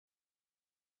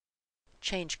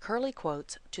Change curly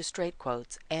quotes to straight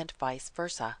quotes and vice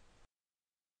versa.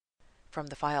 From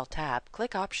the File tab,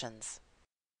 click Options.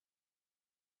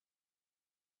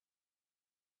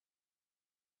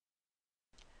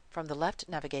 From the left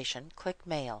navigation, click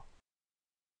Mail.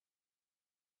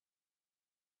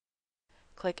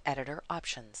 Click Editor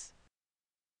Options.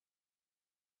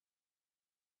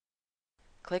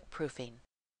 Click Proofing.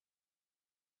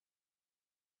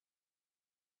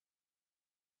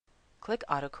 Click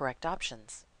Autocorrect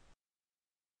Options.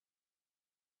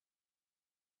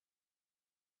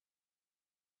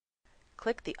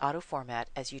 Click the Auto Format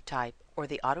as you type or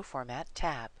the Auto Format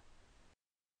tab.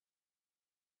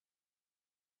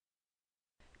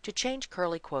 To change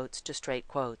curly quotes to straight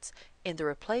quotes, in the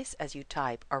Replace as you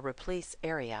type or Replace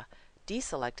area,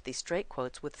 deselect the Straight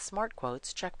Quotes with Smart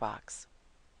Quotes checkbox.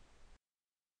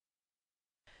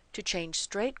 To change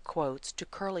straight quotes to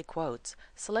curly quotes,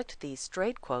 select the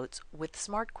Straight Quotes with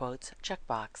Smart Quotes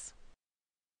checkbox.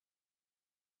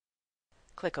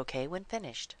 Click OK when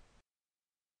finished.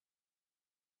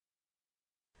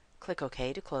 Click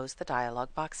OK to close the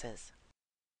dialog boxes.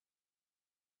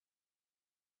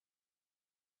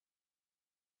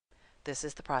 This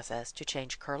is the process to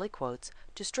change curly quotes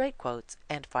to straight quotes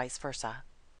and vice versa.